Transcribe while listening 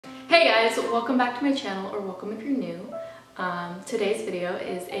Hey guys, welcome back to my channel, or welcome if you're new. Today's video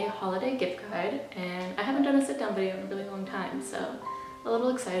is a holiday gift guide, and I haven't done a sit-down video in a really long time, so a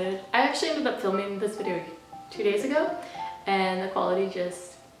little excited. I actually ended up filming this video 2 days ago, and the quality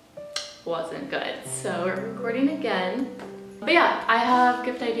just wasn't good, so we're recording again. But yeah, I have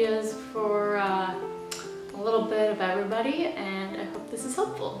gift ideas for a little bit of everybody, and I hope this is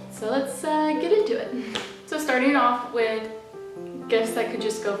helpful. So let's get into it. So starting off with gifts that could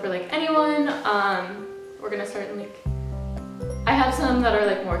just go for like anyone. We're gonna start in like, I have some that are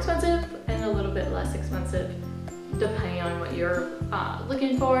like more expensive and a little bit less expensive depending on what you're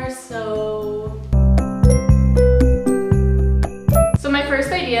looking for. So my first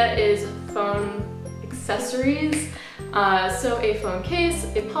idea is phone accessories. So a phone case,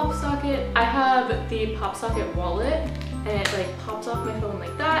 a pop socket. I have the pop socket wallet, and it like pops off my phone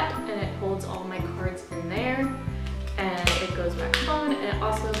like that, and it holds all my cards in there. And it goes back on, and it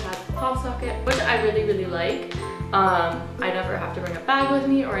also has the pop socket, which I really like. I never have to bring a bag with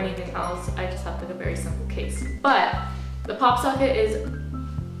me or anything else. I just have like a very simple case. But the pop socket is,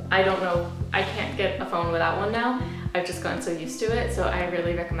 I don't know, I can't get a phone without one now. I've just gotten so used to it, so I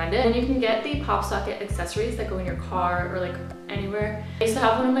really recommend it. And you can get the pop socket accessories that go in your car or like anywhere. I used to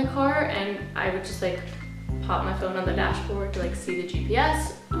have one in my car, and I would just like pop my phone on the dashboard to like see the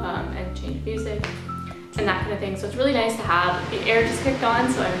GPS and change music and that kind of thing. So it's really nice to have. The air just kicked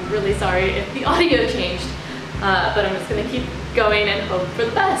on, so I'm really sorry if the audio changed, but I'm just gonna keep going and hope for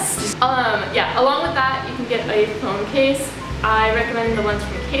the best. Yeah, along with that, you can get a phone case. I recommend the ones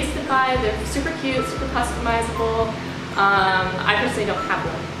from Casetify. They're super cute, super customizable. I personally don't have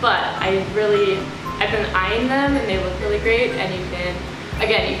one, but I've been eyeing them, and they look really great. And you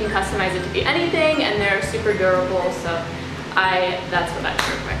can customize it to be anything, and they're super durable. So that's what I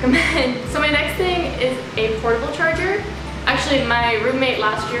would recommend. So my next thing is a portable charger. Actually, my roommate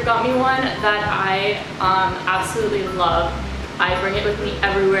last year got me one that I absolutely love. I bring it with me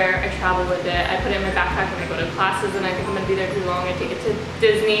everywhere. I travel with it. I put it in my backpack when I go to classes, and I think I'm gonna be there too long. I take it to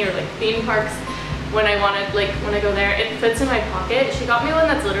Disney or like theme parks when I go there. It fits in my pocket. She got me one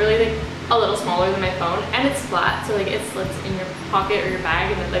that's literally like a little smaller than my phone, and it's flat, so like it slips in your pocket or your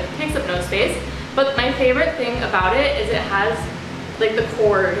bag, and it like takes up no space. But my favorite thing about it is it has like the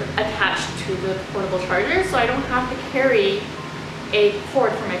cord attached to the portable charger, so I don't have to carry a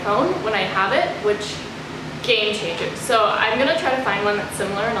cord for my phone when I have it, which game changer. So I'm gonna try to find one that's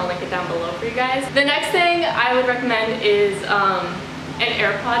similar, and I'll link it down below for you guys. The next thing I would recommend is an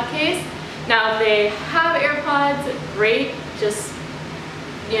AirPod case. Now, if they have AirPods, great. Just,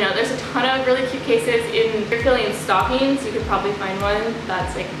 you know, there's a ton of really cute cases. If you're feeling stockings, you could probably find one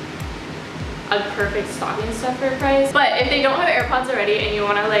that's like a perfect stocking stuffer price. But if they don't have AirPods already and you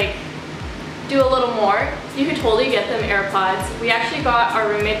want to like do a little more, you could totally get them AirPods. We actually got our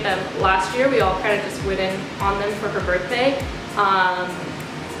roommate them last year. We all kind of just went in on them for her birthday,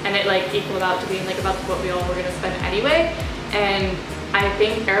 and it like equaled out to being like about what we all were gonna spend anyway. And I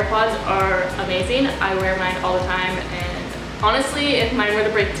think AirPods are amazing. I wear mine all the time, and honestly, if mine were to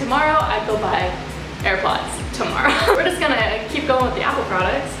break tomorrow, I'd go buy AirPods tomorrow. We're just gonna keep going with the Apple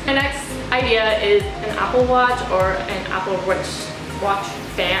products. My next idea is an Apple Watch or an Apple Watch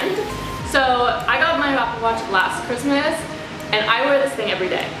band. So I got my Apple Watch last Christmas, and I wear this thing every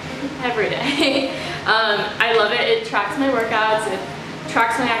day. Every day. I love it. It tracks my workouts. It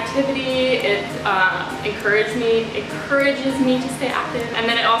tracks my activity. It encourages me to stay active, and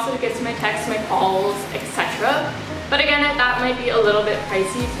then it also gets my texts, my calls, etc. But again, if that might be a little bit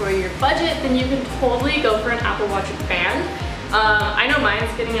pricey for your budget, then you can totally go for an Apple Watch band. I know mine's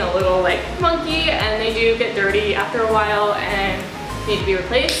getting a little like funky, and they do get dirty after a while and need to be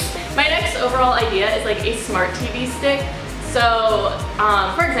replaced. My next overall idea is like a smart TV stick. So,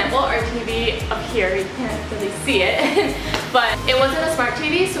 for example, our TV up here, you can't really see it, but it wasn't a smart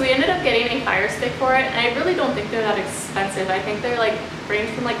TV, so we ended up getting a Fire Stick for it, and I really don't think they're that expensive. I think they're like range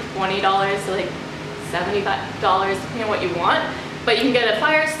from like $20 to like $75, depending on what you want. But you can get a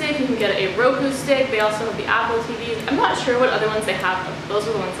Fire Stick, you can get a Roku stick. They also have the Apple TVs. I'm not sure what other ones they have, but those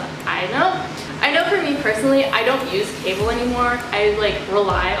are the ones that I know. I know for me personally, I don't use cable anymore. I like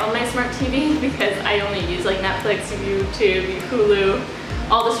rely on my smart TV because I only use like Netflix, YouTube, Hulu,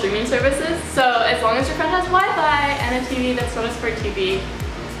 all the streaming services. So as long as your friend has Wi-Fi and a TV that's not a smart TV,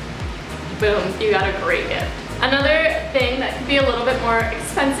 boom, you got a great gift. Another thing that could be a little bit more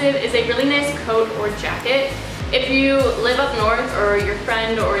expensive is a really nice coat or jacket. If you live up north, or your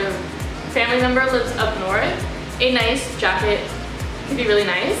friend or family member lives up north, a nice jacket could be really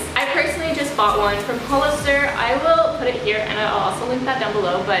nice. I've personally just bought one from Hollister. I will put it here and I'll also link that down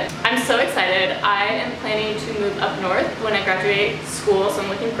below, but I'm so excited. I am planning to move up north when I graduate school, so I'm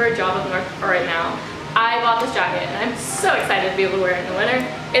looking for a job up north right now. I bought this jacket and I'm so excited to be able to wear it in the winter.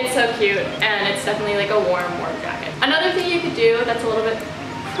 It's so cute and it's definitely like a warm jacket. Another thing you could do that's a little bit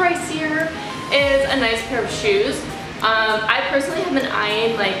pricier is a nice pair of shoes. I personally have been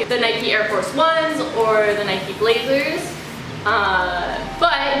eyeing like the Nike Air Force Ones or the Nike Blazers,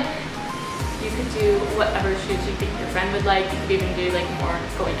 but you could do whatever shoes you think your friend would like. You could even do like more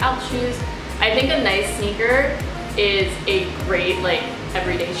going out shoes. I think a nice sneaker is a great like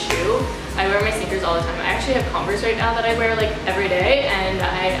everyday shoe. I wear my sneakers all the time. I actually have Converse right now that I wear like every day, and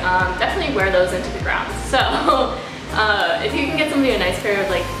I definitely wear those into the ground. So if you can get somebody a nice pair of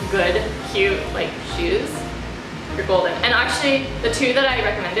like good, cute like shoes, you're golden. And actually the two that I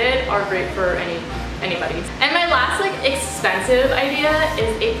recommended are great for anybody. And my last like expensive idea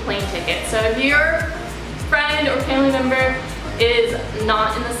is a plane ticket. So if your friend or family member is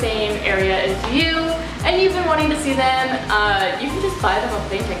not in the same area as you and you've been wanting to see them, you can just buy them a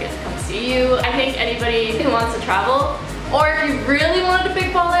plane ticket to come see you. I think anybody who wants to travel, or if you really wanted a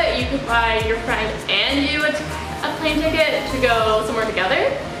big wallet, you could buy your friend and you a plane ticket to go somewhere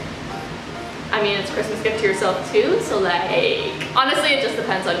together. I mean, it's a Christmas gift to yourself too, so like, honestly it just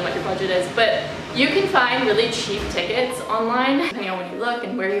depends on what your budget is, but you can find really cheap tickets online, depending on when you look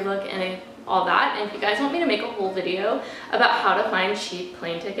and where you look and all that. And if you guys want me to make a whole video about how to find cheap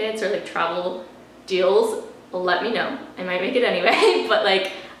plane tickets or like travel deals, let me know. I might make it anyway, but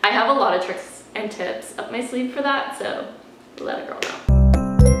like, I have a lot of tricks and tips up my sleeve for that, so let a girl know.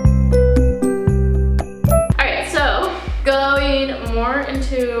 Alright, so going more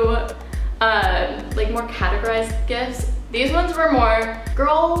into like more categorized gifts. These ones were more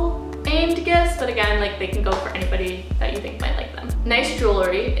girl aimed gifts, but again, like they can go for anybody that you think might like them. Nice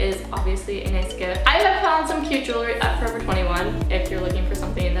jewelry is obviously a nice gift. I have found some cute jewelry at Forever 21 if you're looking for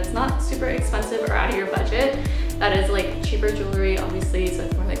something that's not super expensive or out of your budget. That is like cheaper jewelry, obviously, so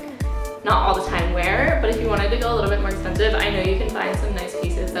it's more like not all the time wear, but if you wanted to go a little bit more expensive, I know you can find some nice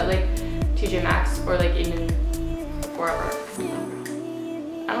pieces at like TJ Maxx or like even Forever.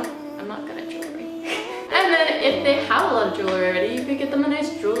 I'm not good at jewelry. And then if they have a lot of jewelry already, you could get them a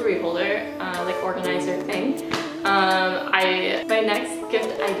nice jewelry holder, like organizer thing. My next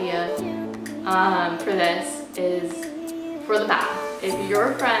gift idea for this is for the bath. If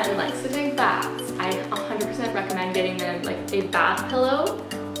your friend likes to take baths, I 100% recommend getting them like a bath pillow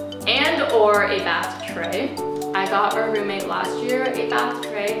and or a bath tray. I got our roommate last year a bath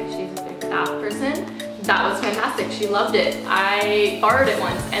tray. She's a big bath person. That was fantastic. She loved it. I borrowed it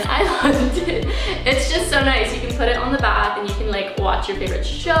once and I loved it. It's just so nice. You can put it on the bath and you can like watch your favorite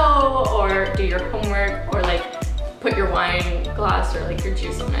show or do your homework or like put your wine glass or like your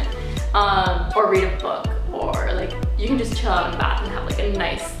juice on it, or read a book, or like you can just chill out in the bath and have like a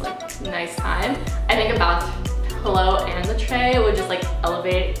nice time. I think a bath pillow and the tray would just like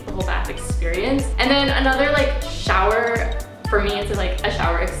elevate the whole bath experience. And then another like shower, for me it's like a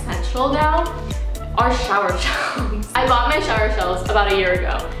shower essential now, are shower shelves. I bought my shower shelves about a year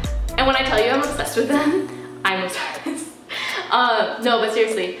ago, and when I tell you I'm obsessed with them, I'm obsessed. No, but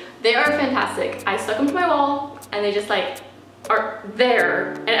seriously, they are fantastic. I stuck them to my wall and they just like are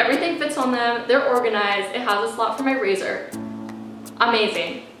there and everything fits on them. They're organized. It has a slot for my razor.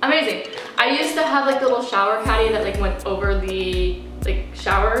 Amazing, amazing. I used to have like the little shower caddy that like went over the like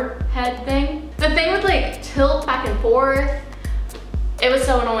shower head thing. The thing would like tilt back and forth. It was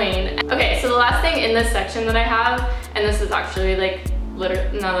so annoying. Okay, so the last thing in this section that I have, and this is actually like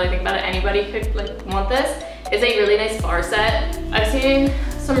literally, now that I think about it, anybody could like want this, is a really nice bar set. I've seen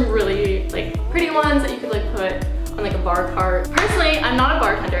some really like pretty ones that you could like put on like a bar cart. Personally, I'm not a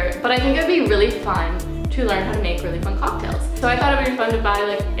bartender, but I think it would be really fun to learn how to make really fun cocktails. So I thought it would be fun to buy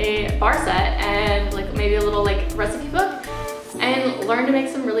like a bar set and like maybe a little like recipe book and learn to make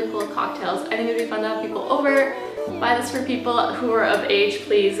some really cool cocktails. I think it'd be fun to have people over. Buy this for people who are of age,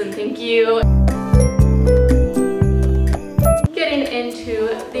 please, and thank you. Getting into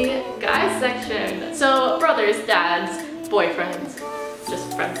the guys section. So brothers, dads, boyfriends,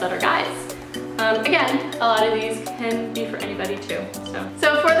 just friends that are guys. Again, a lot of these can be for anybody too.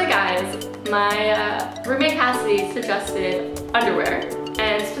 So for the guys, my roommate Cassidy suggested underwear,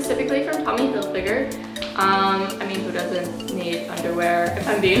 and specifically from Tommy Hilfiger. I mean, who doesn't need underwear, if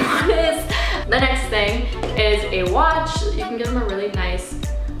I'm being honest? The next thing is a watch. You can give them a really nice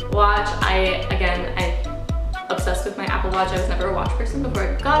watch. I'm obsessed with my Apple Watch. I was never a watch person before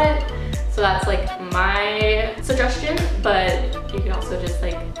I got it, so that's like my suggestion. But you could also just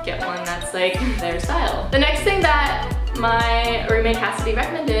like get one that's like their style. The next thing that my roommate Cassidy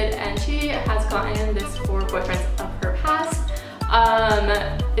recommended, and she has gotten this for boyfriends of her past,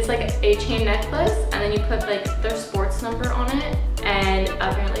 it's like a chain necklace, and then you put like their sports number on it, and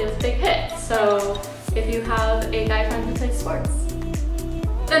apparently it was a big hit. So if you have a guy friend who plays sports.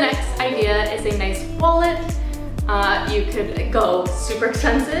 The next idea is a nice wallet. You could go super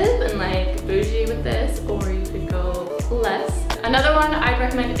expensive and like bougie with this, or you could go less. Another one I'd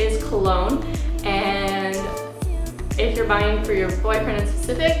recommend is cologne, and if you're buying for your boyfriend in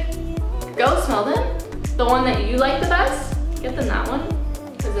specific, go smell them. The one that you like the best, get them that one,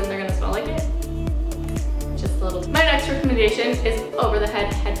 because then they're gonna smell like it. Just a little. My next recommendation is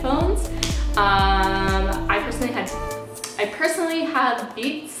over-the-head headphones. I personally have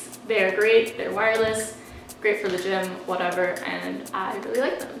Beats. They're great, they're wireless, great for the gym, whatever, and I really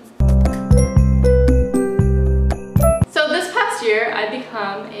like them. So this past year, I've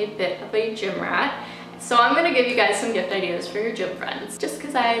become a bit of a gym rat. So I'm gonna give you guys some gift ideas for your gym friends, just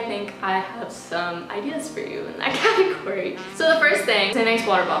because I think I have some ideas for you in that category. So the first thing is a nice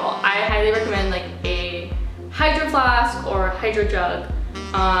water bottle. I highly recommend like a Hydro Flask or Hydro Jug.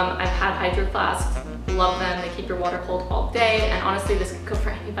 I've had Hydro Flasks, love them. They keep your water cold all day, and honestly this could go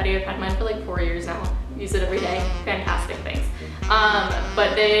for anybody. I've had mine for like 4 years now. Use it every day, fantastic things.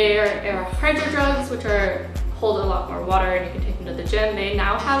 But they are Hydro Jugs, which hold a lot more water, and you can take them to the gym. They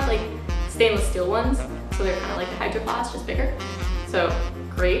now have like stainless steel ones, so they're kind of like a Hydro Flask, just bigger. So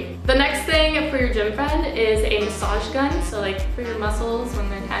great. The next thing for your gym friend is a massage gun, so like for your muscles when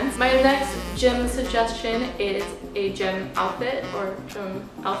they're tense. My next gym suggestion is a gym outfit or gym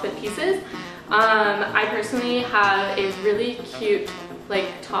outfit pieces. I personally have a really cute like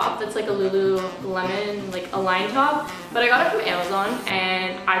top that's like a Lululemon, like a line top, but I got it from Amazon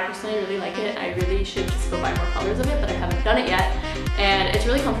and I personally really like it. I really should just go buy more colors of it, but I haven't done it yet, and it's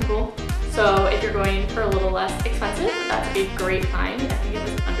really comfortable. So if you're going for a little less expensive, that's a great find. I think it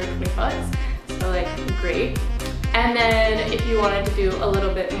was under 20 bucks, so like great. And then if you wanted to do a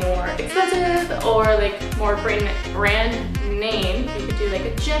little bit more expensive or like more brand name, you could do like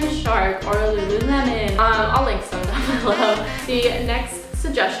a Gymshark or a Lululemon. I'll link some down below. The next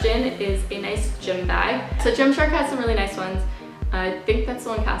suggestion is a nice gym bag. So Gymshark has some really nice ones. I think that's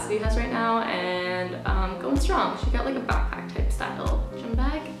the one Cassidy has right now, and going strong. She got like a backpack type style gym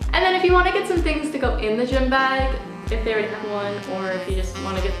bag. And then if you want to get some things to go in the gym bag, if they already have one, or if you just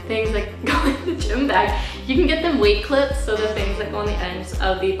want to get things like go in the gym bag, you can get them weight clips, so the things that go on the ends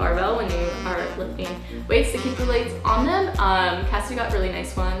of the barbell when you are lifting weights to keep the weights on them. Cassidy got really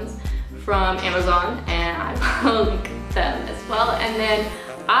nice ones from Amazon, and I will link them as well. And then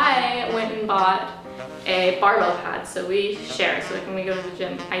I went and bought a barbell pad, so we share. So like when we go to the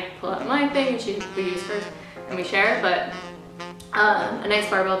gym, I pull out my thing and we use hers and we share. But a nice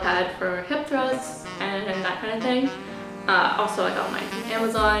barbell pad for hip thrusts and that kind of thing. Also I got mine from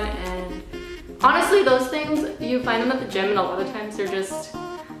Amazon, and honestly those things, you find them at the gym and a lot of times they're just,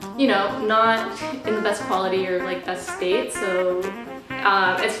 you know, not in the best quality or like best state, so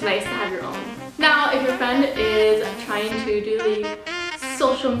it's nice to have your own. Now if your friend is trying to do the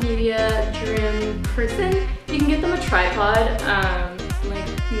social media gym person, you can get them a tripod.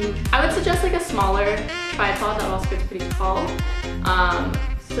 I would suggest like a smaller tripod that also gets pretty tall,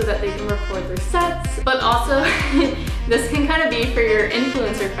 so that they can record their sets. But also, this can kind of be for your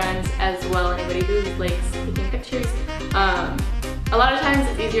influencer friends as well, anybody who likes taking pictures. A lot of times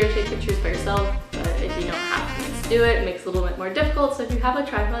it's easier to take pictures by yourself, but if you don't have things to do it, it makes it a little bit more difficult. So if you have a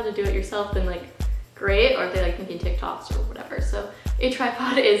tripod to do it yourself, then like great, or if they like making TikToks or whatever. So a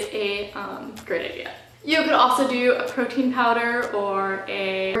tripod is a great idea. You could also do a protein powder or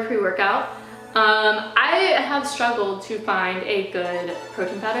a pre-workout. I have struggled to find a good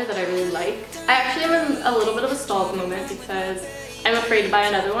protein powder that I really like. I actually am in a little bit of a stall at the moment because I'm afraid to buy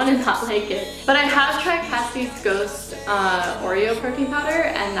another one and not like it. But I have tried Cassidy's Ghost Oreo protein powder,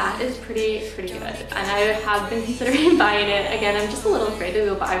 and that is pretty good. And I have been considering buying it again. I'm just a little afraid to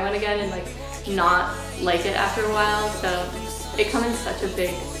go buy one again and like not like it after a while. So it comes in such a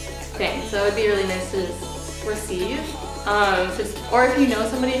big thing. So it'd be really nice to receive. Or if you know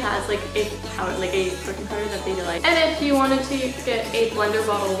somebody has like a powder, like a protein powder that they like. And if you wanted to, you could get a blender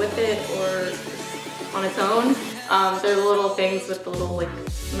bottle with it or on its own. They're the little things with the little like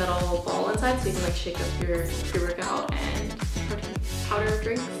metal ball inside, so you can like shake up your pre-workout and protein powder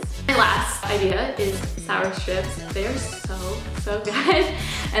drinks. My last idea is sour strips. They are so good,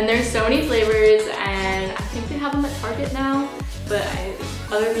 and there's so many flavors, and I think they have them at Target now. But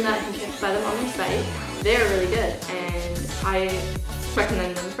other than that, you can buy them on their site. They're really good, and I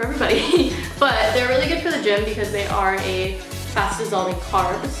recommend them for everybody. But they're really good for the gym because they are a fast dissolving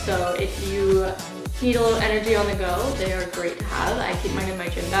carbs, so if you need a little energy on the go, they are great to have. I keep mine in my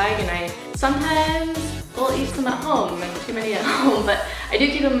gym bag, and I sometimes will eat some at home, and too many at home, but I do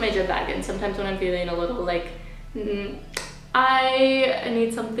keep them in my gym bag. And sometimes when I'm feeling a little like I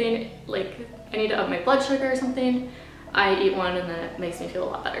need something, like I need to up my blood sugar or something, I eat one and then it makes me feel a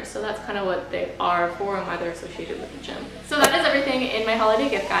lot better. So that's kind of what they are for and why they're associated with the gym. So that is everything in my holiday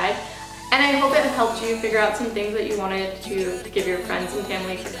gift guide. And I hope it helped you figure out some things that you wanted to give your friends and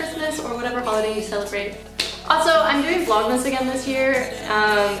family for Christmas or whatever holiday you celebrate. Also, I'm doing Vlogmas again this year,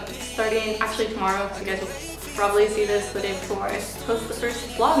 starting actually tomorrow, because you guys will probably see this the day before I post the first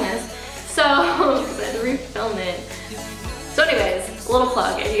Vlogmas. So, because I had to refilm it. So anyways, a little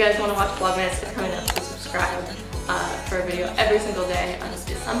plug, if you guys want to watch Vlogmas, it's coming up, so subscribe for a video every single day of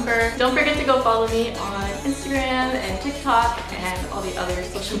December. Don't forget to go follow me on Instagram and TikTok and all the other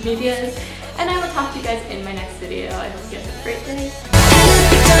social medias. And I will talk to you guys in my next video. I hope you guys have a great day.